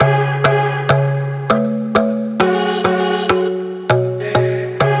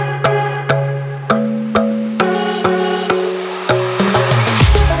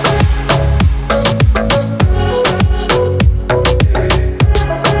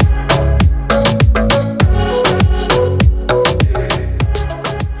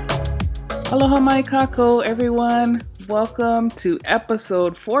Kamai Kako, everyone. Welcome to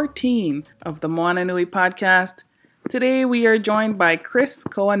episode 14 of the Moana Nui podcast. Today we are joined by Chris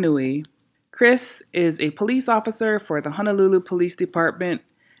Koanui. Chris is a police officer for the Honolulu Police Department,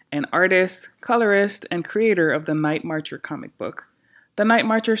 an artist, colorist, and creator of the Night Marcher comic book. The Night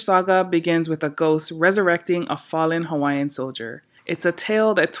Marcher saga begins with a ghost resurrecting a fallen Hawaiian soldier. It's a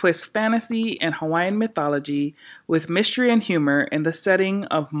tale that twists fantasy and Hawaiian mythology with mystery and humor in the setting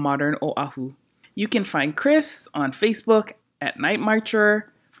of modern Oahu. You can find Chris on Facebook at Night Marcher,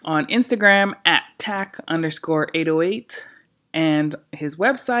 on Instagram at tac_808, and his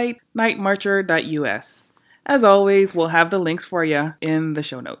website, nightmarcher.us. As always, we'll have the links for you in the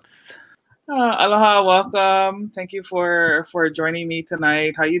show notes. Aloha, welcome. Thank you for joining me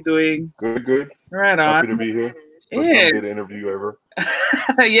tonight. How you doing? Good. Right on. Happy to be here. Yeah. Good interview ever.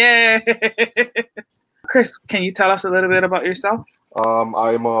 Yeah. Chris, can you tell us a little bit about yourself?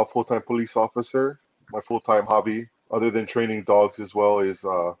 I'm a full-time police officer. My full-time hobby, other than training dogs as well, is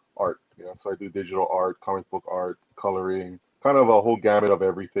art. So I do digital art, comic book art, coloring, kind of a whole gamut of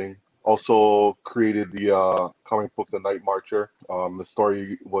everything. Also created the comic book, The Night Marcher. The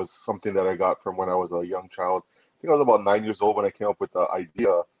story was something that I got from when I was a young child. I think I was about 9 years old when I came up with the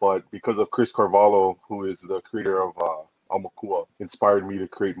idea, but because of Chris Carvalho, who is the creator of Aumakua, inspired me to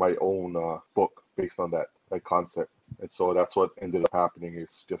create my own book based on that concept. And so that's what ended up happening.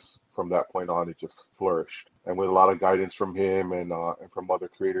 Is just from that point on, it just flourished. And with a lot of guidance from him and from other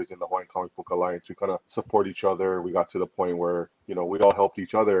creators in the Hawaiian Comic Book Alliance, we kind of support each other. We got to the point where, we all helped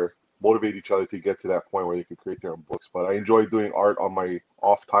each other, motivate each other to get to that point where they could create their own books. But I enjoy doing art on my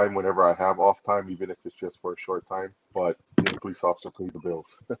off time whenever I have off time, even if it's just for a short time. But being a police officer pays the bills.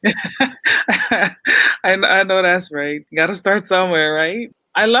 I know that's right. Got to start somewhere, right?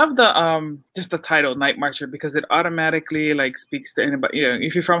 I love the just the title Night Marcher because it automatically speaks to anybody.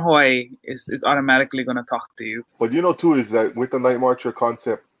 If you're from Hawaii, it's automatically going to talk to you. But too, is that with the Night Marcher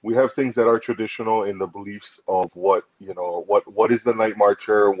concept, we have things that are traditional in the beliefs of what is the Night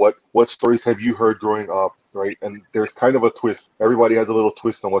Marcher, what stories have you heard growing up, right? And there's kind of a twist. Everybody has a little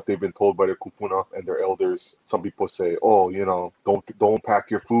twist on what they've been told by their kupuna and their elders. Some people say, don't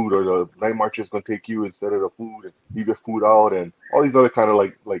pack your food, or the Night Marcher is going to take you instead of the food, and leave your food out, and all these other kind of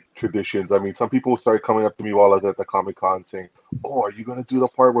like traditions. I mean, some people started coming up to me while I was at the Comic-Con saying, "Oh, are you going to do the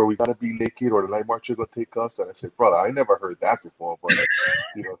part where we got to be naked, or the Night Marcher is going to take us?" And I said, "Brother, I never heard that before," but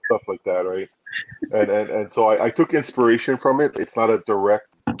stuff like that, right? And so I took inspiration from it. It's not a direct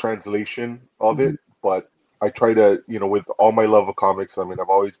translation of it, but I try to, with all my love of comics, I mean, I've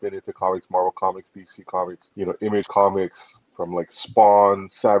always been into comics, Marvel Comics, DC Comics, Image Comics, from Spawn,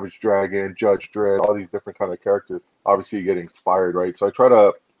 Savage Dragon, Judge Dredd, all these different kind of characters. Obviously, you get inspired, right? So I try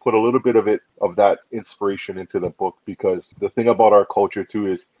to put a little bit of that inspiration into the book, because the thing about our culture too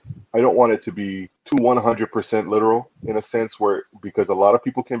is I don't want it to be too 100% literal, in a sense, because a lot of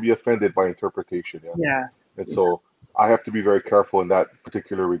people can be offended by interpretation. Yeah? Yes. And so I have to be very careful in that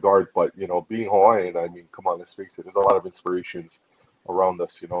particular regard. But being Hawaiian, I mean, come on, let's face it, there's a lot of inspirations around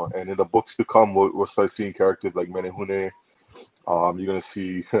us, and in the books to come, we'll start seeing characters like Menehune. You're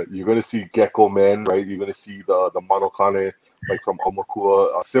gonna see Gecko Men, right? You're gonna see the Manokane, from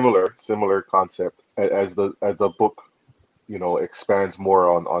Aumakua, similar concept as the book, expands more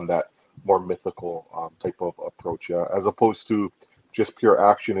on that more mythical type of approach, yeah. As opposed to just pure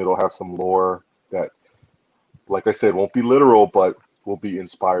action, it'll have some lore that, like I said, won't be literal, but will be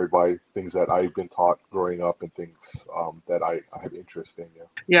inspired by things that I've been taught growing up and things that I have interest in.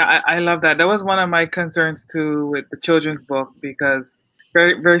 Yeah, I love that. That was one of my concerns too with the children's book, because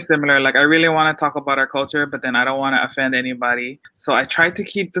very, very similar. I really want to talk about our culture, but then I don't want to offend anybody. So I tried to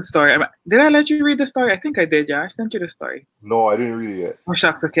keep the story. Did I let you read the story? I think I did. Yeah, I sent you the story. No, I didn't read it yet. Oh,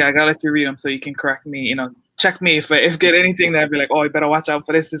 shucks. Okay, I gotta let you read them so you can correct me. Check me if get anything that I'd be like, oh, you better watch out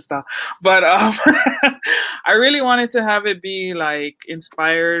for this and stuff. But I really wanted to have it be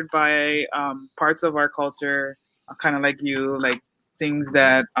inspired by parts of our culture, kind of like you, things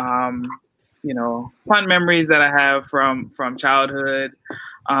that fun memories that I have from childhood,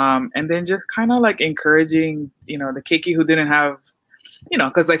 and then just kind of encouraging the keiki who didn't have,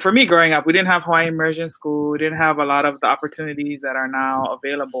 because for me growing up, we didn't have Hawaiian immersion school, we didn't have a lot of the opportunities that are now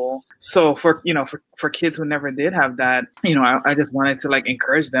available. So for kids who never did have that, I just wanted to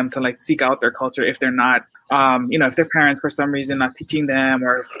encourage them to seek out their culture if they're not, if their parents for some reason not teaching them,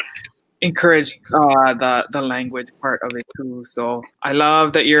 or encourage the language part of it too. So I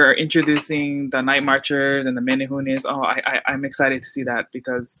love that you're introducing the Night Marchers and the Menehunes. Oh, I'm excited to see that,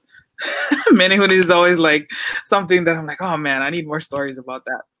 because Menehunes is always something that I'm oh man, I need more stories about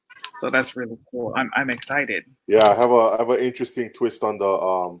that. So that's really cool. I'm excited. Yeah, I have an interesting twist on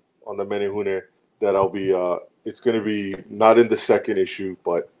the Menehune. that I'll be. It's going to be not in the second issue,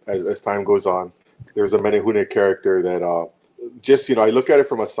 but as time goes on, there's a Menehune character that just I look at it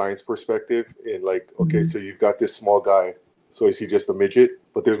from a science perspective, and like, okay, so you've got this small guy, so is he just a midget?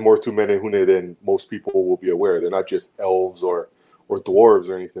 But there's more to Menehune than most people will be aware. They're not just elves or dwarves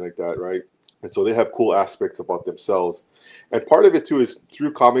or anything like that, right? And so they have cool aspects about themselves. And part of it too is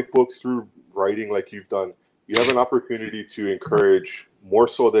through comic books, through writing like you've done, you have an opportunity to encourage more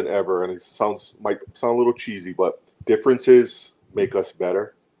so than ever. And it might sound a little cheesy, but differences make us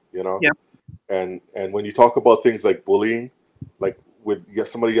better, Yeah. And when you talk about things like bullying, like with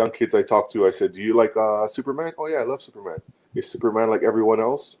some of the young kids I talked to, I said, "Do you like Superman?" "Oh yeah, I love Superman." "Is Superman like everyone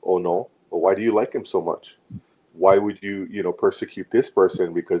else?" "Oh no." "Well, why do you like him so much? Why would you, persecute this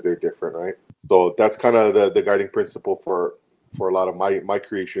person because they're different, right?" So that's kind of the guiding principle for a lot of my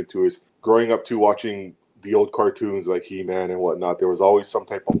creation too, is growing up to watching the old cartoons like He-Man and whatnot. There was always some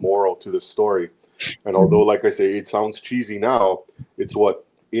type of moral to the story. And although, like I say, it sounds cheesy now, it's what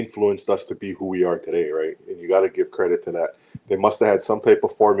influenced us to be who we are today, right? And you got to give credit to that. They must have had some type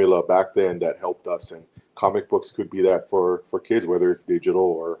of formula back then that helped us, and comic books could be that for kids, whether it's digital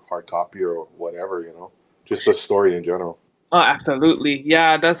or hard copy or whatever, just a story in general. Oh, absolutely.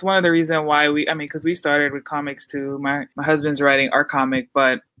 Yeah, that's one of the reasons why because we started with comics too. My husband's writing our comic,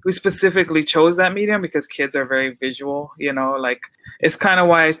 but we specifically chose that medium because kids are very visual, like it's kind of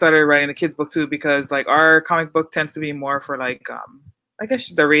why I started writing the kids book too, because like our comic book tends to be more for like, I guess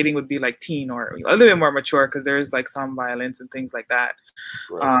the rating would be like teen or a little bit more mature because there is like some violence and things like that.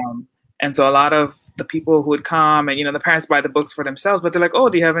 Right. And so a lot of the people who would come and, the parents buy the books for themselves, but they're like, "Oh,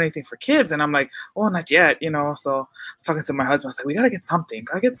 do you have anything for kids?" And I'm like, "Oh, not yet." So I was talking to my husband, I was like, "We got to get something,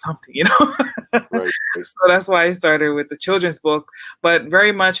 Right. So that's why I started with the children's book, but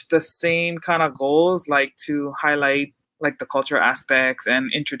very much the same kind of goals, like to highlight like the cultural aspects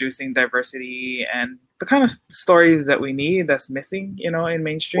and introducing diversity and the kind of stories that we need that's missing, in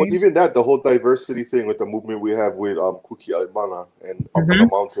mainstream. Well, even that, the whole diversity thing with the movement we have with Kuki Aimana and Up on the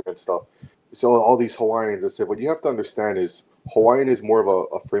Mountain and stuff. So all these Hawaiians, I said, what you have to understand is Hawaiian is more of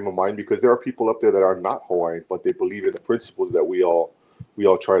a frame of mind, because there are people up there that are not Hawaiian, but they believe in the principles that we all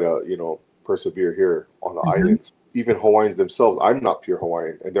try to, persevere here on the islands. Even Hawaiians themselves, I'm not pure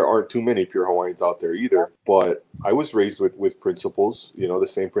Hawaiian, and there aren't too many pure Hawaiians out there either. But I was raised with principles, the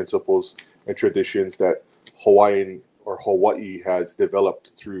same principles and traditions that Hawaiian or Hawaii has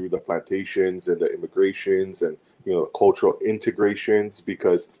developed through the plantations and the immigrations and cultural integrations.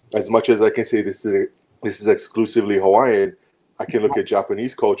 Because as much as I can say this is exclusively Hawaiian, I can look at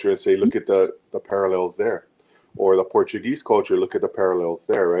Japanese culture and say, look at the parallels there, or the Portuguese culture, look at the parallels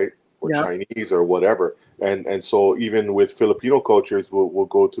there, right? Or Chinese or whatever. And so even with Filipino cultures, we'll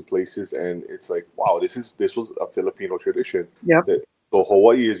go to places and it's like, wow, this was a Filipino tradition. Yeah. So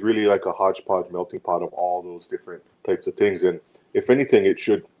Hawaii is really like a hodgepodge melting pot of all those different types of things. And if anything, it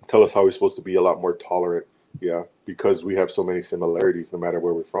should tell us how we're supposed to be a lot more tolerant. Yeah, because we have so many similarities no matter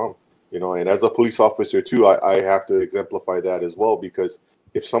where we're from. And as a police officer too, I have to exemplify that as well, because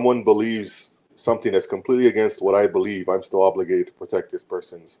if someone believes something that's completely against what I believe, I'm still obligated to protect this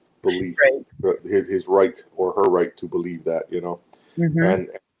person's belief, his right or her right to believe that, And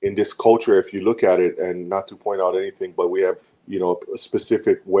in this culture, if you look at it, and not to point out anything, but we have, a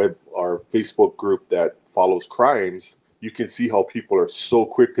specific web or Facebook group that follows crimes, you can see how people are so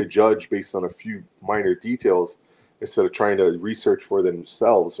quick to judge based on a few minor details instead of trying to research for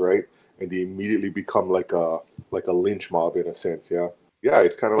themselves, right? And they immediately become like a lynch mob in a sense, yeah. Yeah,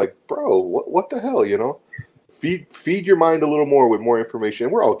 it's kind of like, bro, what the hell, Feed your mind a little more with more information.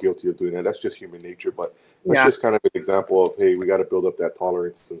 And we're all guilty of doing that. That's just human nature. But that's just kind of an example of, hey, we got to build up that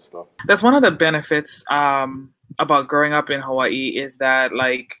tolerance and stuff. That's one of the benefits about growing up in Hawaii, is that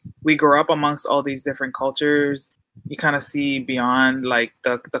like we grow up amongst all these different cultures. You kind of see beyond like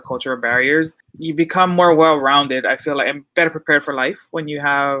the cultural barriers. You become more well-rounded, I feel like, and better prepared for life when you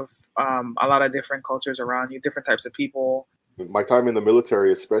have a lot of different cultures around you, different types of people. My time in the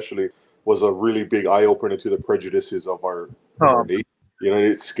military especially was a really big eye-opener to the prejudices of our nation.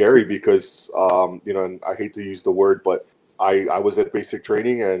 It's scary because, and I hate to use the word, but I was at basic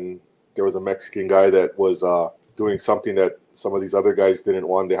training and there was a Mexican guy that was doing something that some of these other guys didn't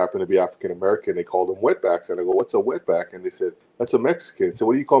want. They happened to be African-American. They called them wetbacks. And I go, "What's a wetback?" And they said, "That's a Mexican." So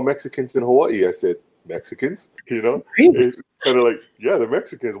what do you call Mexicans in Hawaii? I said, "Mexicans." It's kind of like, yeah, the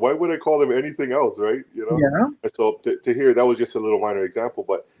Mexicans. Why would I call them anything else, right? Yeah. And so to hear, that was just a little minor example,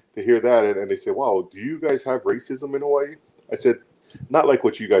 but to hear that and they say, "Wow, do you guys have racism in Hawaii?" I said, "Not like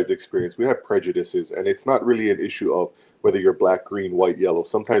what you guys experience. We have prejudices, and it's not really an issue of whether you're black, green, white, yellow.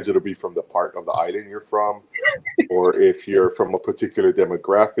 Sometimes it'll be from the part of the island you're from, or if you're from a particular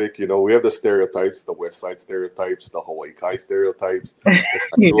demographic. You know, we have the stereotypes, the West Side stereotypes, the Hawaii Kai stereotypes, the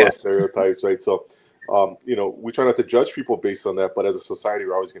Yeah. Kailua stereotypes, right? So, you know, we try not to judge people based on that, but as a society,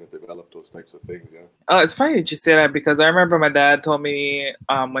 we're always going to develop those types of things. Yeah. Oh, it's funny that you say that because I remember my dad told me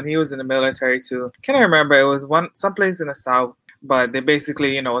when he was in the military too. Can I remember it was someplace in the South, but they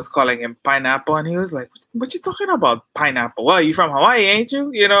basically, you know, was calling him pineapple, and he was like, "What you talking about, pineapple? Well, you from Hawaii, ain't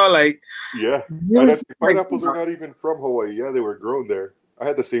you? You know, like." Yeah. he And was that's, just like, pineapples are not even from Hawaii. Yeah, they were grown there. I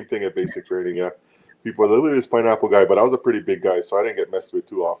had the same thing at basic training. Yeah. People are like, this pineapple guy, but I was a pretty big guy, so I didn't get messed with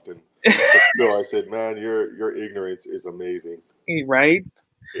too often. But still, I said, man, your ignorance is amazing. right?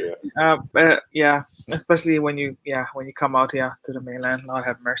 Yeah. But yeah, especially when you come out here to the mainland, Lord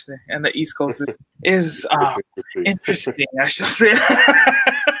have mercy, and the East Coast is interesting, I shall say.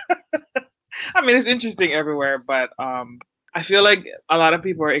 I mean, it's interesting everywhere, but I feel like a lot of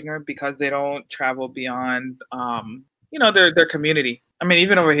people are ignorant because they don't travel beyond you know, their community. I mean,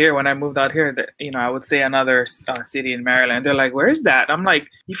 even over here, when I moved out here, you know, I would say another city in Maryland. They're like, "Where is that?" I'm like,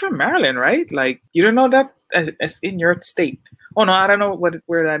 "You from Maryland, right? Like, you don't know that it's in your state." "Oh no, I don't know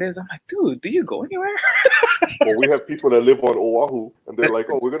where that is." I'm like, "Dude, do you go anywhere?" Well, we have people that live on Oahu, and they're like,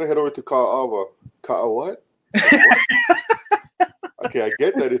 "Oh, we're gonna head over to Ka'awa." Ka'a what? Like, what? Okay, I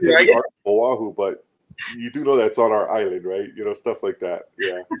get that it's in the art of Oahu, but you do know that's on our island, right? You know, stuff like that.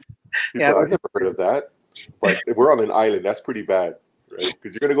 Yeah. People, I've never heard of that. But if we're on an island, that's pretty bad, right?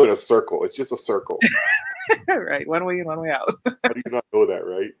 Because you're going to go in a circle. It's just a circle. Right. One way in, one way out. How do you not know that,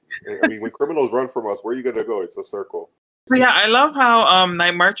 right? I mean, when criminals run from us, where are you going to go? It's a circle. But yeah, I love how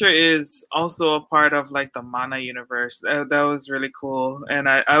Night Marcher is also a part of like the Mana universe. That was really cool. And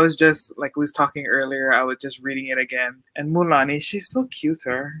I was just, like we was talking earlier, I was just reading it again. And Mulani, she's so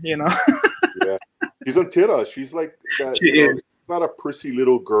cuter, you know? Yeah. She's on Tira. She's like that. She you know, is. she's not a prissy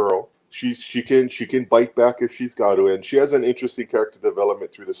little girl. She can bite back if she's got to, and she has an interesting character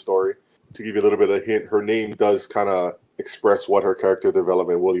development through the story. To give you a little bit of a hint, her name does kind of express what her character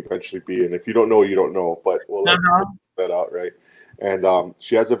development will eventually be. And if you don't know, you don't know, but we'll let that out, right? And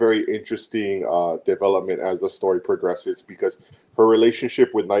she has a very interesting development as the story progresses, because her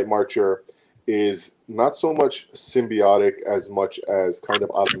relationship with Night Marcher is not so much symbiotic as much as kind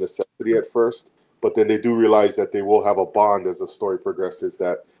of out of necessity at first, but then they do realize that they will have a bond as the story progresses,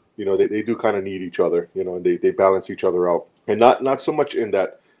 that you know, they do kind of need each other, you know, and they balance each other out. And not so much in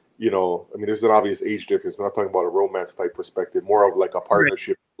that, you know, I mean, there's an obvious age difference. We're not talking about a romance type perspective, more of like a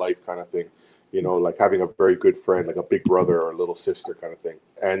partnership life kind of thing, you know, like having a very good friend, like a big brother or a little sister kind of thing.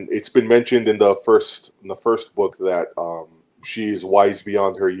 And it's been mentioned in the first book that she's wise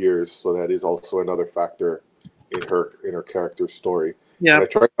beyond her years. So that is also another factor in her character's story. Yeah. And I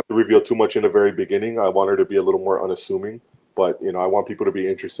try not to reveal too much in the very beginning. I want her to be a little more unassuming. But, you know, I want people to be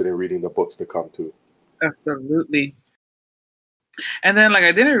interested in reading the books to come too. Absolutely. And then, like,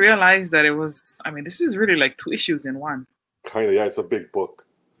 I didn't realize that it was, I mean, this is really like 2 issues in one. Kind of, yeah. It's a big book.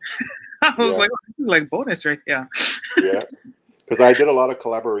 I was like, oh, this is like bonus right here. Yeah. Because I did a lot of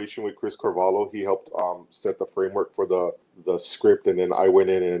collaboration with Chris Carvalho. He helped set the framework for the script. And then I went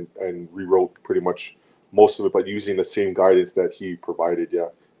in and rewrote pretty much most of it, but using the same guidance that he provided. Yeah.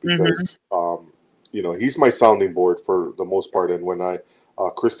 Because, you know, he's my sounding board for the most part. And when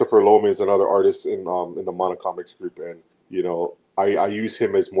Christopher Loma is another artist in the Mana Comics group, and you know, I use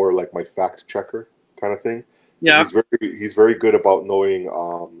him as more like my fact checker kind of thing. Yeah, he's very good about knowing.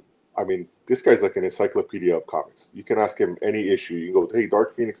 I mean, this guy's like an encyclopedia of comics. You can ask him any issue. You can go, "Hey,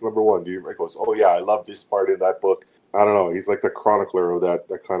 Dark Phoenix #1." Do you? He goes, "Oh yeah, I love this part in that book." I don't know. He's like the chronicler of that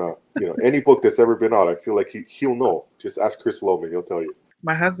kind of, you know, any book that's ever been out. I feel like he'll know. Just ask Chris Loma, he'll tell you.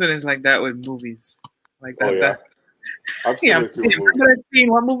 My husband is like that with movies. Like that. Oh, yeah. I'm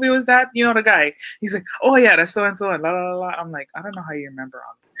seeing what movie was that? You know, the guy. He's like, "Oh yeah, that's so and so and la la la." I'm like, I don't know how you remember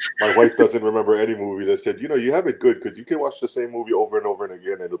all My wife doesn't remember any movies. I said, you know, you have it good because you can watch the same movie over and over and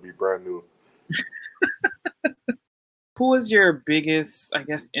again and it'll be brand new. Who was your biggest, I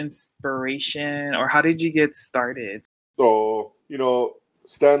guess, inspiration, or how did you get started? So, you know,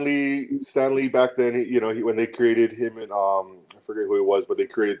 Stan Lee back then, you know, when they created him and I forget who it was, but they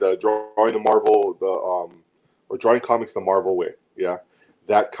created the drawing the Marvel, or drawing comics the Marvel way. Yeah.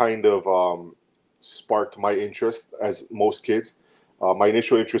 That kind of sparked my interest, as most kids. My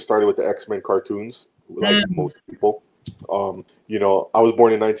initial interest started with the X-Men cartoons, like most people. You know, I was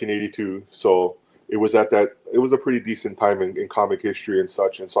born in 1982, so it was a pretty decent time in comic history and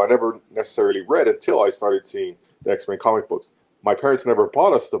such. And so I never necessarily read until I started seeing the X-Men comic books. My parents never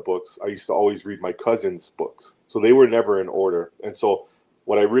bought us the books. I used to always read my cousins' books. So they were never in order. And so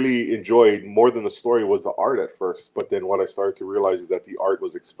what I really enjoyed more than the story was the art at first. But then what I started to realize is that the art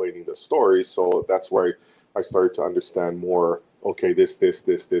was explaining the story. So that's where I started to understand more. Okay, this,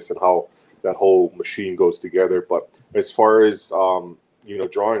 and how that whole machine goes together. But as far as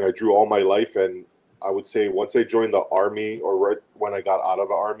drawing, I drew all my life, and I would say once I joined the army, or right when I got out of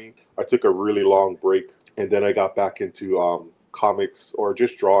the army, I took a really long break, and then I got back into comics or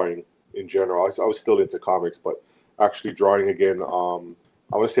just drawing in general. I was still into comics, but actually drawing again.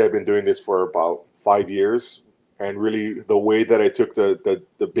 I want to say I've been doing this for about 5 years, and really the way that I took the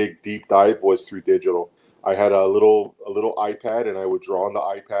big deep dive was through digital. I had a little iPad, and I would draw on the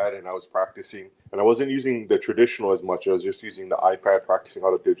iPad, and I was practicing. And I wasn't using the traditional as much. I was just using the iPad, practicing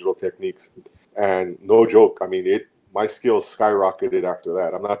all the digital techniques. And no joke, I mean, it my skills skyrocketed after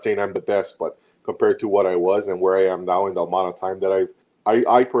that. I'm not saying I'm the best, but compared to what I was and where I am now, in the amount of time that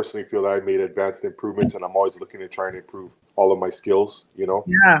I personally feel that I made advanced improvements, and I'm always looking to try and improve all of my skills,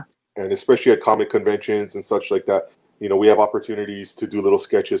 Yeah. and especially at comic conventions and such like that. We have opportunities to do little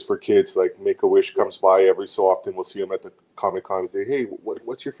sketches for kids. Like Make a Wish comes by every so often. We'll see them at the Comic Con and say, "Hey,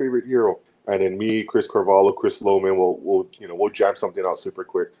 what's your favorite hero?" And then me, Chris Carvalho, Chris Loman we'll jam something out super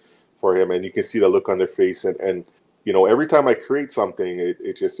quick for him, and you can see the look on their face. And every time I create something,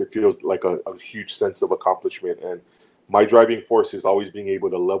 it feels like a huge sense of accomplishment. And my driving force is always being able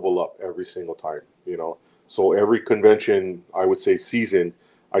to level up every single time. So every convention, I would say season,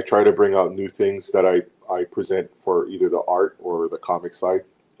 I try to bring out new things that I present for either the art or the comic side.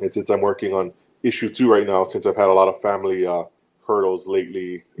 And since I'm working on issue 2 right now, since I've had a lot of family hurdles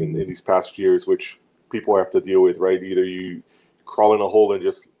lately in these past years, which people have to deal with, right? Either you crawl in a hole and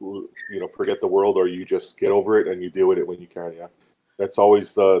just forget the world, or you just get over it and you deal with it when you can. Yeah, that's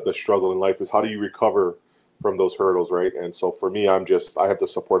always the struggle in life, is how do you recover from those hurdles, right? And so for me, I have the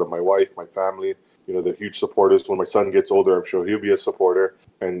support of my wife, my family. They're huge supporters. When my son gets older, I'm sure he'll be a supporter.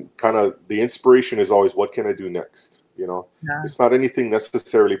 And kind of the inspiration is always, what can I do next? Yeah. It's not anything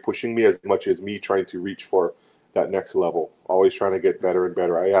necessarily pushing me as much as me trying to reach for that next level. Always trying to get better and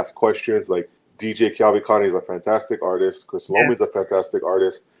better. I ask questions like, DJ Calvicani is a fantastic artist. Chris Yeah. Loman's a fantastic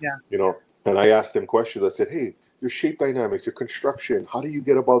artist. Yeah. And I asked them questions. I said, "Hey, your shape dynamics, your construction, how do you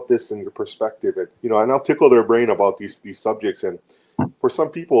get about this and your perspective?" And I'll tickle their brain about these subjects. And for some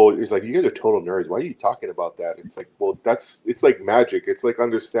people, it's like, "You guys are total nerds. Why are you talking about that?" It's like, well, it's like magic. It's like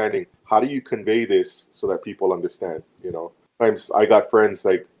understanding, how do you convey this so that people understand. Sometimes I got friends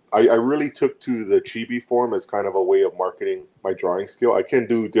like, I really took to the chibi form as kind of a way of marketing my drawing skill. I can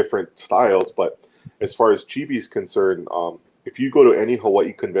do different styles, but as far as chibi is concerned, if you go to any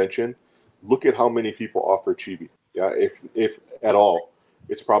Hawaii convention, look at how many people offer chibi. Yeah, if at all,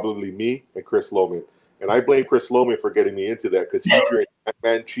 it's probably me and Chris Loman. And I blame Chris Loman for getting me into that, because he drew an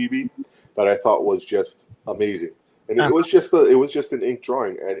Ant-Man chibi that I thought was just amazing. And it was just an ink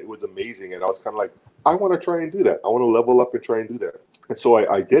drawing, and it was amazing. And I was kind of like, I want to try and do that. I want to level up and try and do that. And so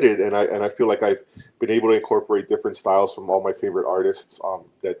I did it, and I feel like I've been able to incorporate different styles from all my favorite artists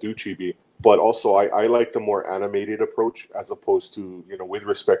that do chibi. But also, I like the more animated approach, as opposed to, with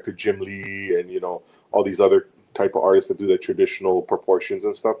respect to Jim Lee and, all these other type of artists that do the traditional proportions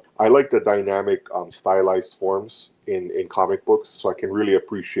and stuff. I like the dynamic, stylized forms in comic books, so I can really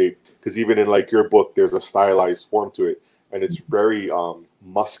appreciate, because even in like your book, there's a stylized form to it, and it's very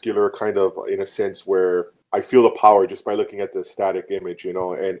muscular, kind of, in a sense where I feel the power just by looking at the static image,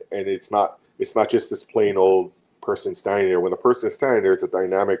 and it's not just this plain old person standing there. When the person is standing there, it's a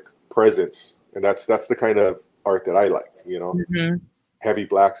dynamic presence, and that's the kind of art that I like. Mm-hmm. Heavy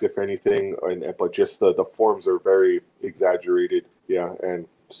blacks, if anything, but just the forms are very exaggerated. Yeah, and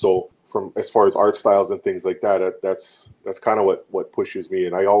so from as far as art styles and things like that, that's kind of what pushes me.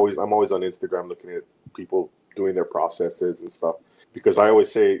 And I'm always on Instagram looking at people doing their processes and stuff. Because I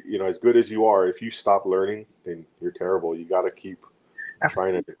always say, as good as you are, if you stop learning, then you're terrible. You got to keep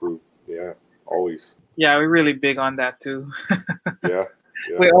trying to improve. Yeah, always. Yeah, we're really big on that too. Yeah.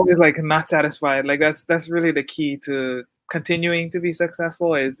 We're always like not satisfied. Like that's really the key to continuing to be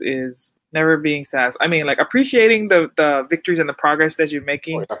successful is never being satisfied. I mean, like appreciating the victories and the progress that you're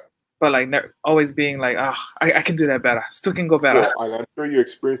making, but like always being like, I can do that better. Still can go better. Well, I'm sure you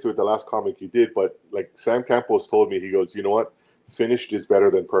experienced it with the last comic you did, but like Sam Campos told me, he goes, you know what? Finished is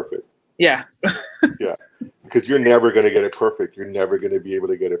better than perfect. Yes. Yeah. Because you're never going to get it perfect. You're never going to be able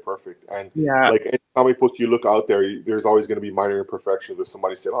to get it perfect. And like any comic book you look out there, there's always going to be minor imperfections. If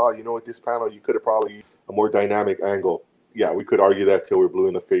somebody said, with this panel, you could have probably used a more dynamic angle. Yeah, we could argue that till we're blue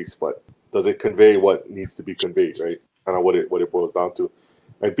in the face, but does it convey what needs to be conveyed, right? Kind of what it boils down to.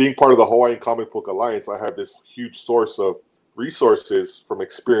 And being part of the Hawaiian Comic Book Alliance, I have this huge source of resources from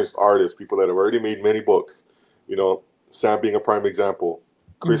experienced artists, people that have already made many books. Sam being a prime example.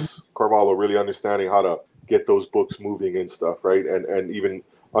 Chris Carvalho really understanding how to get those books moving and stuff, right? And even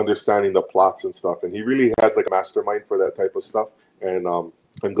understanding the plots and stuff. And he really has like a mastermind for that type of stuff. And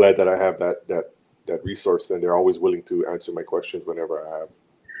I'm glad that I have that resource, and they're always willing to answer my questions whenever I have.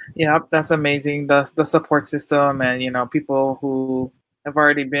 Yeah, that's amazing. The support system, and people who have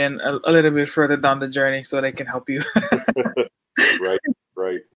already been a little bit further down the journey, so they can help you.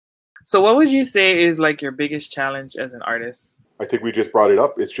 Right. So, what would you say is like your biggest challenge as an artist? I think we just brought it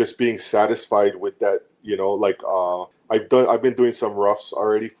up. It's just being satisfied with that. I've been doing some roughs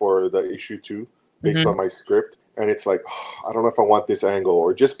already for the issue 2 based on my script, and it's like, I don't know if I want this angle,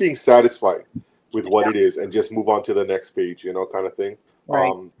 or just being satisfied with what it is and just move on to the next page, kind of thing.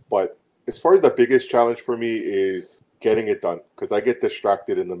 Right. But as far as the biggest challenge for me is getting it done, because I get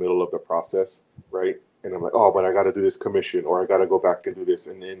distracted in the middle of the process, right? And I'm like, oh, but I got to do this commission, or I got to go back and do this,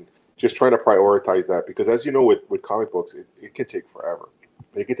 and then just trying to prioritize that, because as you know, with comic books, it can take forever.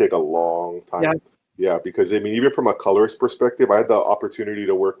 It can take a long time. Yeah, because I mean, even from a colorist perspective, I had the opportunity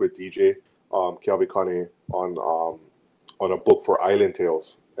to work with DJ Kiavikane on a book for Island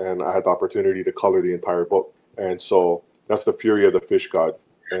Tales, and I had the opportunity to color the entire book. And so that's the Fury of the Fish God,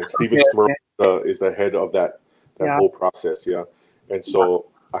 and Steven Smurl is the head of that whole process. Yeah, and so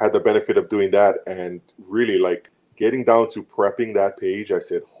I had the benefit of doing that, and really like getting down to prepping that page. I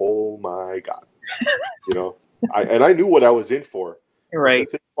said, "Oh my God," I knew what I was in for. Right.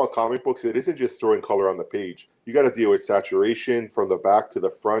 The thing about comic books, it isn't just throwing color on the page. You got to deal with saturation from the back to the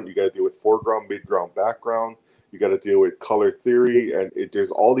front. You got to deal with foreground, midground, background. You got to deal with color theory, and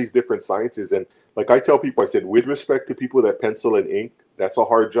there's all these different sciences. And like I tell people, I said, with respect to people that pencil and ink, that's a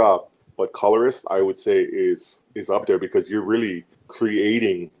hard job. But colorist, I would say, is up there, because you're really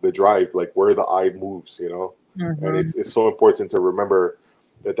creating the drive, like where the eye moves, And it's so important to remember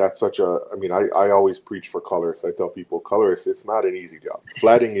that's such a, I mean, I always preach for colorists. I tell people, colorists, it's not an easy job.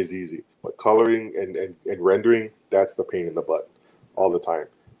 Flatting is easy, but coloring and rendering, that's the pain in the butt all the time.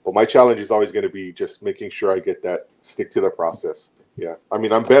 But my challenge is always going to be just making sure I get that, stick to the process. Yeah. I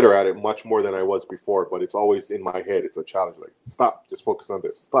mean, I'm better at it much more than I was before, but it's always in my head. It's a challenge. Like, stop, just focus on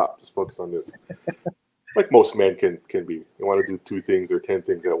this. Stop, just focus on this. Like most men can be. You want to do 2 things or 10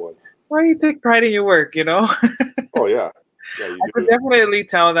 things at once. Well, you take pride in your work, Oh, yeah. I could definitely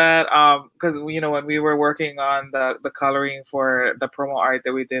tell that because when we were working on the coloring for the promo art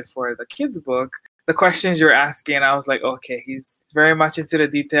that we did for the kids book, the questions you're asking, I was like, okay, he's very much into the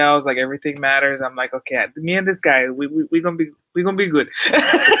details, like everything matters. I'm like, okay, me and this guy, we gonna be good.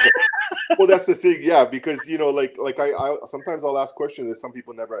 Well, that's the thing, yeah, because like I sometimes I'll ask questions that some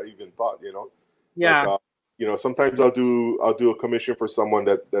people never even thought, Yeah. Like, sometimes I'll do a commission for someone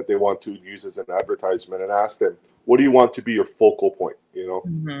that they want to use as an advertisement, and ask them, what do you want to be your focal point?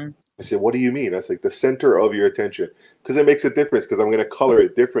 I said, what do you mean? That's like the center of your attention, because it makes a difference, because I'm going to color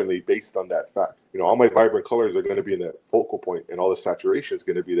it differently based on that fact. All my vibrant colors are going to be in that focal point, and all the saturation is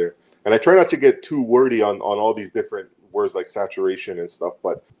going to be there. And I try not to get too wordy on all these different words like saturation and stuff,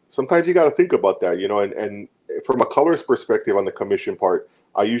 but sometimes you got to think about that, and from a colorist perspective on the commission part,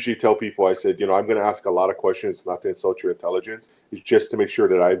 I usually tell people, I said, I'm going to ask a lot of questions, not to insult your intelligence. It's just to make sure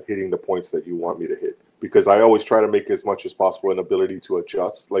that I'm hitting the points that you want me to hit. Because I always try to make as much as possible an ability to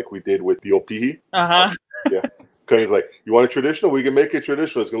adjust, like we did with the OPE. Uh-huh. Yeah. Because it's like, you want it traditional? We can make it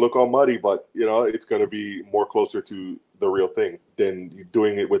traditional. It's going to look all muddy, but, it's going to be more closer to the real thing than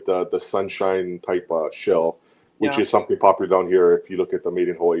doing it with the sunshine type shell, which is something popular down here. If you look at the Made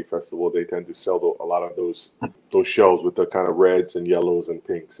in Hawaii Festival, they tend to sell a lot of those shells with the kind of reds and yellows and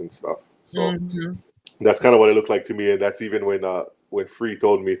pinks and stuff. So that's kind of what it looked like to me. And that's even when Free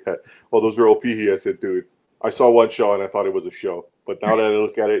told me that, those were OPE, I said, dude, I saw one show and I thought it was a show. But now that I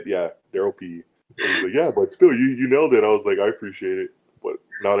look at it, yeah, they're OPE. And he's like, yeah, but still, you nailed it. I was like, I appreciate it. But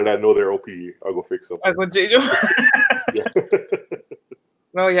now that I know they're OPE, I'll go fix them. I'll go change them. Yeah.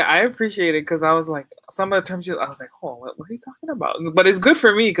 No, yeah, I appreciate it, because I was like, some of the terms, I was like, oh, what are you talking about? But it's good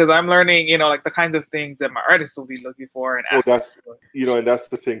for me, because I'm learning, like the kinds of things that my artists will be looking for and asking for. And that's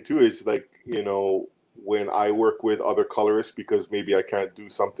the thing too, is like, when I work with other colorists, because maybe I can't do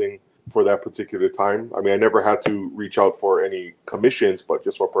something for that particular time. I mean, I never had to reach out for any commissions, but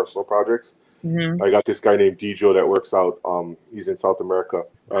just for personal projects. I got this guy named Dijo that works out. He's in South America,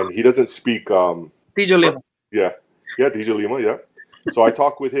 and he doesn't speak. Dijo Lima. Yeah, Dijo Lima. Yeah. So I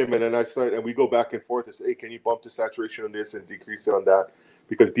talk with him, and then and we go back and forth and say, hey, can you bump the saturation on this and decrease it on that?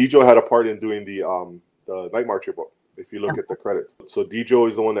 Because Dijo had a part in doing the Night Marcher book, if you look at the credits. So Dijo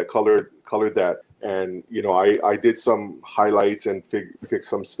is the one that colored that. And, I did some highlights and fixed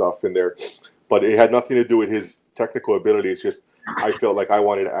some stuff in there. But it had nothing to do with his technical ability. It's just I felt like I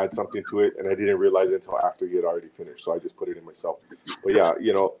wanted to add something to it, and I didn't realize it until after he had already finished. So I just put it in myself. But yeah,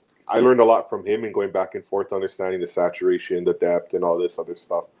 I learned a lot from him and going back and forth, understanding the saturation, the depth, and all this other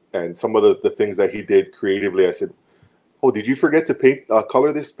stuff. And some of the things that he did creatively, I said, "Oh, did you forget to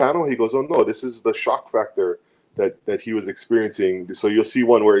color this panel?" He goes, "Oh no, this is the shock factor that he was experiencing." So you'll see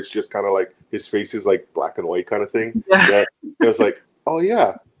one where it's just kind of like his face is like black and white kind of thing. Yeah, it was like, "Oh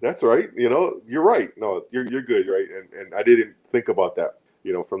yeah, that's right. You're right. No, you're good, right?" And I didn't think about that,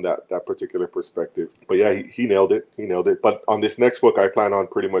 from that particular perspective. But yeah, he nailed it. He nailed it. But on this next book, I plan on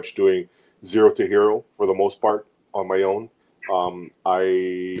pretty much doing zero to hero for the most part on my own.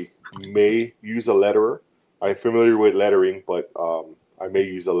 I may use a letterer. I'm familiar with lettering, but I may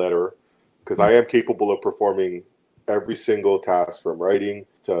use a letterer because I am capable of performing every single task from writing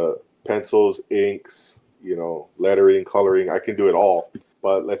to pencils, inks, lettering, coloring. I can do it all.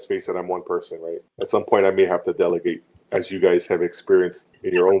 But let's face it, I'm one person, right? At some point, I may have to delegate, as you guys have experienced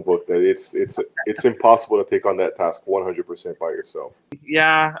in your own book, that it's impossible to take on that task 100% by yourself.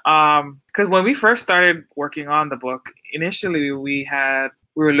 Yeah, because when we first started working on the book, initially we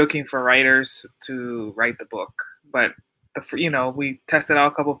were looking for writers to write the book, but we tested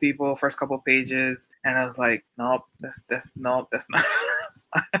out a couple people, first couple pages, and I was like, nope, that's not.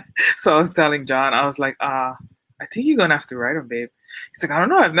 So I was telling John, I was like, I think you're gonna have to write them, babe. He's like, I don't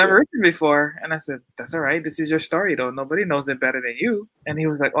know, I've never written before. And I said, that's all right. This is your story, though. Nobody knows it better than you. And he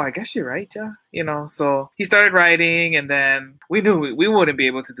was like, oh, I guess you're right, yeah. So he started writing, and then we knew we wouldn't be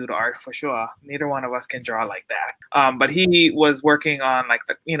able to do the art for sure. Neither one of us can draw like that. But he was working on like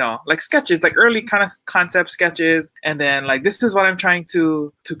like sketches, like early kind of concept sketches, and then like this is what I'm trying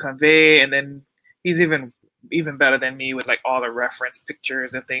to convey, and then he's even better than me with like all the reference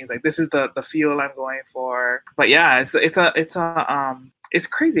pictures and things. Like this is the feel I'm going for. But yeah, it's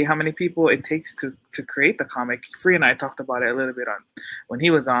crazy how many people it takes to create the comic. Free and I talked about it a little bit when he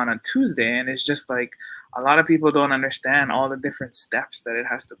was on Tuesday, and it's just like a lot of people don't understand all the different steps that it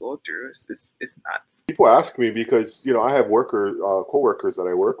has to go through. It's nuts. People ask me because I have co-workers that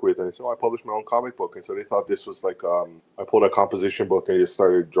I work with, and they say, "Oh, I published my own comic book," and so they thought this was like I pulled a composition book and just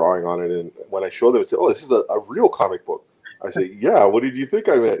started drawing on it. And when I showed them, I said, "Oh, this is a real comic book." I said, "Yeah, what did you think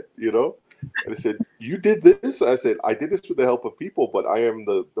I meant?" And I said, "You did this?" I said, "I did this with the help of people, but I am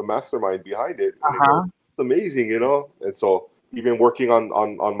the mastermind behind it." And it's amazing, And so even working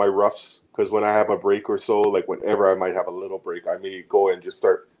on my roughs, because when I have a break or so, like whenever I might have a little break, I may go and just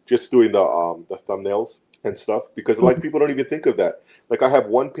start doing the thumbnails and stuff, because a lot of people don't even think of that. Like I have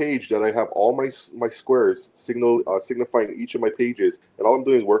one page that I have all my squares signifying each of my pages, and all I'm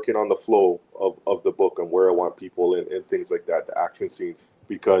doing is working on the flow of the book and where I want people and things like that, the action scenes.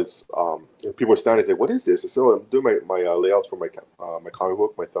 Because people are standing and say, "What is this?" I said, "Oh, I'm doing my layouts for my comic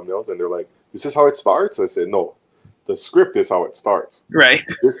book, my thumbnails," and they're like, "This is how it starts?" I said, "No, the script is how it starts. Right.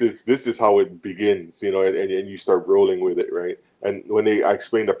 This is how it begins, and you start rolling with it, right?" And when I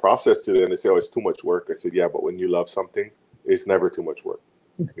explain the process to them, they say, "Oh, it's too much work." I said, "Yeah, but when you love something, it's never too much work."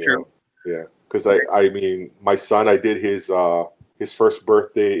 True. Yeah, because I mean, my son, I did his first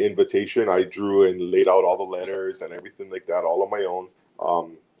birthday invitation. I drew and laid out all the letters and everything like that, all on my own.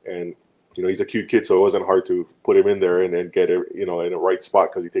 And he's a cute kid, so it wasn't hard to put him in there and get it, in the right spot,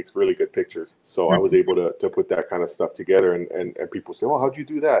 because he takes really good pictures. So I was able to put that kind of stuff together. And people say, "Well, how'd you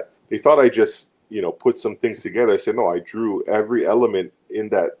do that?" They thought I just, put some things together. I said, "No, I drew every element in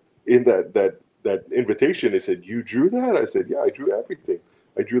that invitation." They said, "You drew that?" I said, "Yeah, I drew everything.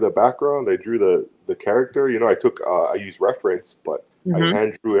 I drew the background. I drew the character. I used reference, but I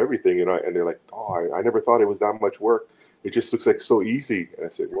hand drew everything." And they're like, "Oh, I never thought it was that much work. It just looks like so easy." And I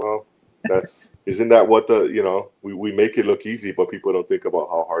said, "Well, isn't that what we make it look easy, but people don't think about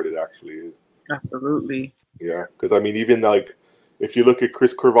how hard it actually is." Absolutely. Yeah, because I mean, even like if you look at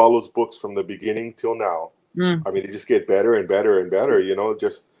Chris Carvalho's books from the beginning till now, I mean, they just get better and better and better.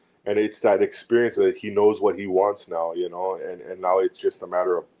 And it's that experience that he knows what he wants now. And now it's just a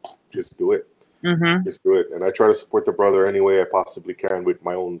matter of just do it. Just do it. And I try to support the brother any way I possibly can with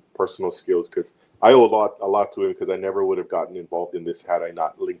my own personal skills, because I owe a lot to him, because I never would have gotten involved in this had I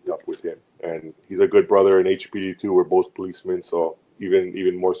not linked up with him. And he's a good brother in HPD too. We're both policemen, so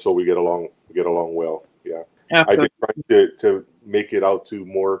even more so, we get along well. Yeah. Absolutely. I've been trying to make it out to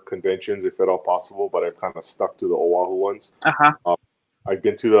more conventions if at all possible, but I'm kind of stuck to the Oahu ones. I've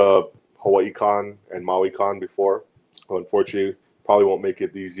been to the Hawaii Con and Maui Con before. Unfortunately, probably won't make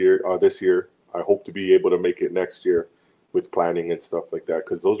it this year. I hope to be able to make it next year with planning and stuff like that,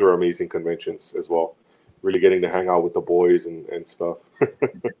 because those are amazing conventions as well. Really getting to hang out with the boys and stuff.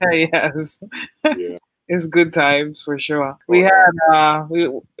 Yes. Yeah. It's good times for sure. We had a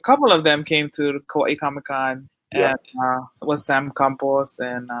couple of them came to the Kauai Comic Con, Yeah. and was Sam Campos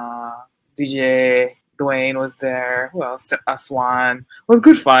and DJ Dwayne was there. Who else? Aswan. It was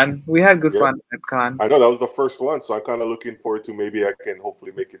good fun. We had good Yeah. fun at con. I know that was the first one, so I'm kind of looking forward to maybe I can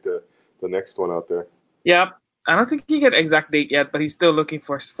hopefully make it to the next one out there. Yep. I don't think he get exact date yet, but he's still looking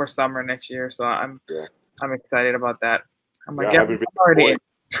for summer next year. So I'm Yeah. I'm excited about that. I'm Yeah, like, I yeah, haven't been I'm already in.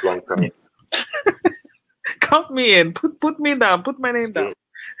 for a long time. Count me in. Put me down. Put my name down.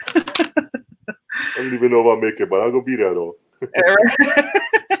 I don't even know if I'll make it, but I'll go be there though.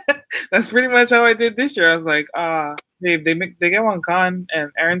 That's pretty much how I did this year. I was like, babe, they get one con,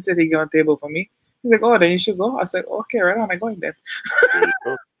 and Aaron said he got a table for me. He's like, oh, then you should go. I was like, okay, right on, I'm going then. There you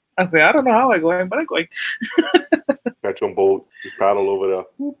go. I was like, I don't know how I'm going, but I'm going. Catch on boat, just paddle over there.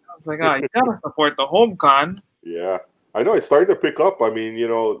 I was like, you gotta support the home con. Yeah, I know it's starting to pick up. I mean,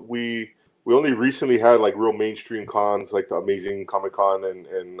 we only recently had like real mainstream cons like the Amazing Comic Con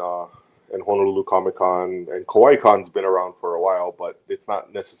and Honolulu Comic Con, and Kauai Con's been around for a while, but it's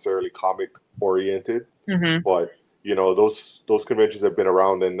not necessarily comic oriented. Mm-hmm. But those conventions have been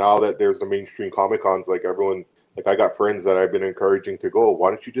around, and now that there's the mainstream Comic Cons, like everyone, like I got friends that I've been encouraging to go. Why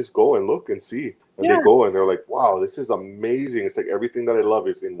don't you just go and look and see? And Yeah. they go and they're like, wow, this is amazing. It's like everything that I love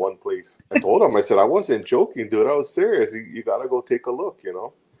is in one place. I told them, I said, I wasn't joking, dude. I was serious. You got to go take a look,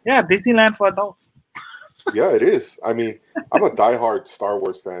 Yeah, Disneyland for adults. Yeah, it is. I mean, I'm a diehard Star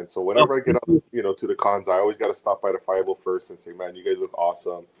Wars fan. So whenever I get up, to the cons, I always got to stop by the Fireball first and say, man, you guys look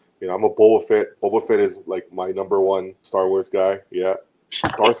awesome. I'm a Boba Fett. Boba Fett is like my number one Star Wars guy. Yeah.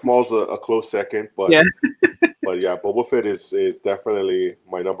 Darth Maul's a close second, but Yeah. but yeah, Boba Fett is definitely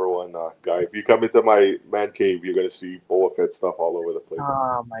my number one guy. If you come into my man cave, you're gonna see Boba Fett stuff all over the place.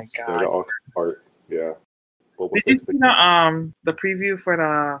 Oh my Yeah, god. art. Yeah. Boba Did you Fett's see the preview for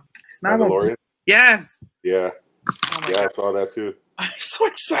the Mandalorian? Yes. Yeah. Oh my Yeah, god. I saw that too. I'm so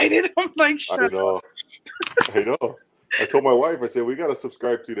excited. I'm like, I shut know. I know. I told my wife, I said, we got to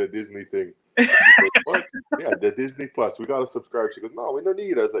subscribe to the Disney thing. She goes, what? Yeah, the Disney Plus. We got to subscribe. She goes, no, we don't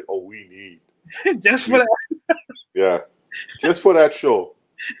need it. I was like, oh, we need. just for that. Yeah. Just for that show.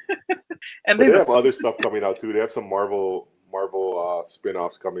 And But they have other stuff coming out too. They have some Marvel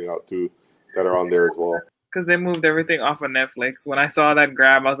spin-offs coming out too that are on there as well. because they moved everything off of Netflix. When I saw that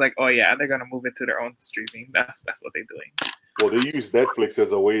grab, I was like, oh yeah, they're gonna move it to their own streaming. That's what they're doing. Well, they use Netflix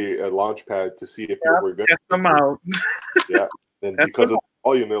as a launch pad to see if Yep, we're going check them out. Yeah. And That's because what- of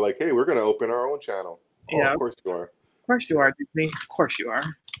volume, they're like, hey, we're going to open our own channel. Oh, Yeah. of course you are. Of course you are, Disney. Of course you are.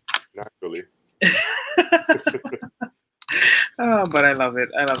 Naturally. Oh, but I love it.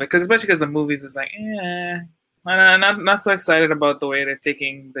 Because especially because the movies is like, I'm not so excited about the way they're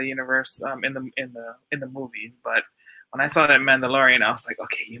taking the universe in the movies. But when I saw that Mandalorian, I was like,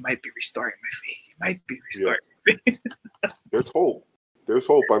 okay, you might be restoring my faith. You might be restoring my faith. There's hope. There's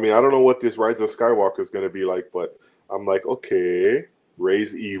hope. I mean, I don't know what this Rise of Skywalker is going to be like, but I'm like, okay,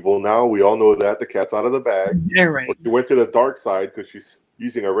 Rey's evil now. We all know that. The cat's out of the bag. Yeah, right. But she went to the dark side because she's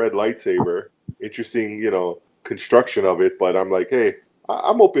using a red lightsaber. Interesting, construction of it. But I'm like, hey,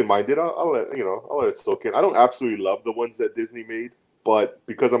 I'm open-minded. I'll let it soak in. I don't absolutely love the ones that Disney made, but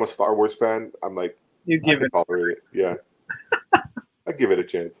because I'm a Star Wars fan, I'm like, You I give can it. tolerate it. Yeah, I give it a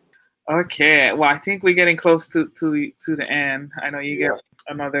chance. Okay. Well, I think we're getting close to the end. I know you Yeah. get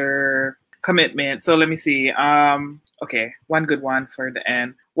another commitment. So let me see. Okay, one good one for the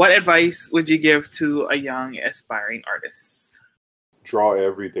end. What advice would you give to a young aspiring artist? Draw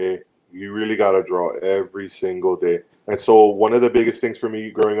every day. You really got to draw every single day. And so one of the biggest things for me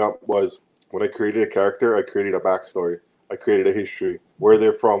growing up was when I created a character, I created a backstory. I created a history. Where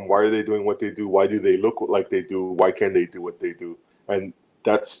they're from, why are they doing what they do? Why do they look like they do? Why can't they do what they do? And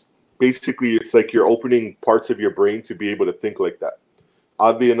that's basically, it's like you're opening parts of your brain to be able to think like that.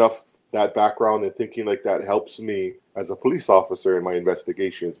 Oddly enough, that background and thinking like that helps me as a police officer in my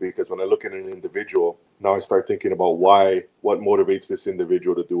investigations, because when I look at an individual, now I start thinking about what motivates this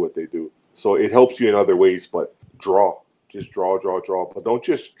individual to do what they do. So it helps you in other ways, but just draw. But don't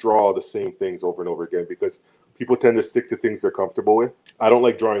just draw the same things over and over again, because people tend to stick to things they're comfortable with. I don't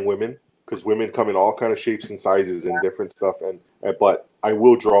like drawing women because women come in all kind of shapes and sizes and different stuff. But I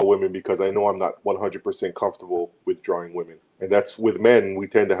will draw women because I know I'm not 100% comfortable with drawing women. And that's with men, we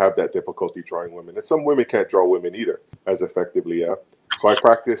tend to have that difficulty drawing women. And some women can't draw women either as effectively, yeah. So I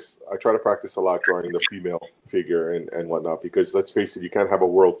try to practice a lot drawing the female figure and whatnot, because let's face it, you can't have a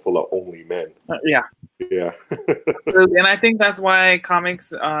world full of only men. Yeah. Yeah. And I think that's why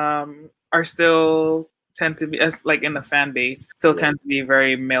comics are still tend to be, as like in the fan base, still tend to be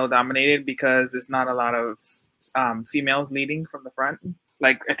very male dominated, because there's not a lot of females leading from the front.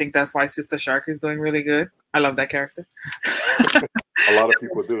 Like, I think that's why Sister Shark is doing really good. I love that character. A lot of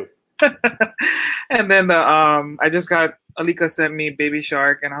people do. And then I just got Alika sent me Baby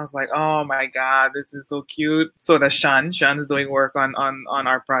Shark, and I was like, oh my god, this is so cute. So that's Sean's doing work on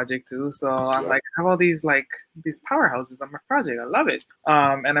our project too. So I'm like, I have all these powerhouses on my project. I love it.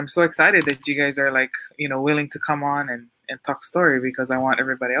 And I'm so excited that you guys are like, willing to come on and talk story, because I want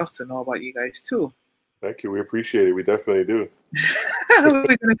everybody else to know about you guys too. Thank you. We appreciate it. We definitely do. We're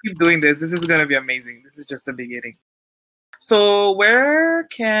gonna keep doing this. This is gonna be amazing. This is just the beginning. So where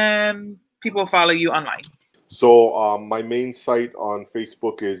can people follow you online? So my main site on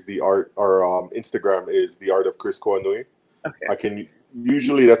Facebook is Instagram is The Art of Chris Koanui. Okay.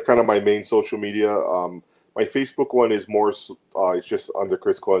 Usually that's kind of my main social media. My Facebook one is more, it's just under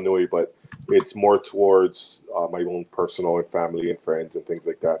Chris Koanui, but it's more towards my own personal and family and friends and things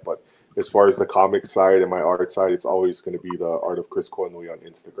like that. But as far as the comic side and my art side, it's always going to be The Art of Chris Koanui on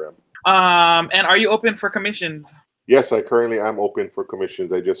Instagram. And are you open for commissions? Yes, I currently am open for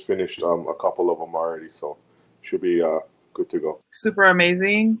commissions. I just finished a couple of them already, so should be good to go. Super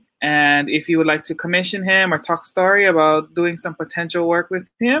amazing. And if you would like to commission him or talk story about doing some potential work with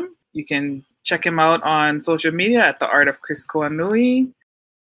him, you can check him out on social media at The Art of Chris Koanui.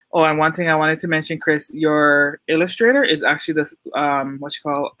 Oh, and one thing I wanted to mention, Chris, your illustrator is actually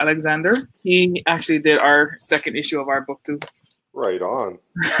Alexander. He actually did our second issue of our book too. Right on.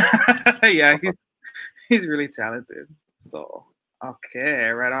 Yeah, he's really talented. So, okay,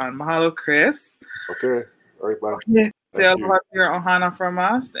 right on. Mahalo, Chris. Okay. All right, bye. Okay. Say aloha to your ohana from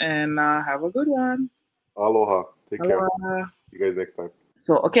us, and have a good one. Aloha. Take Aloha. care. See you guys next time.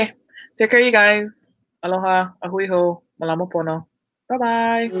 So, okay. Take care, you guguys. Aloha. Ahui ho. Malamo pono.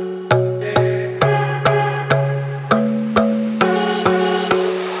 Bye-bye.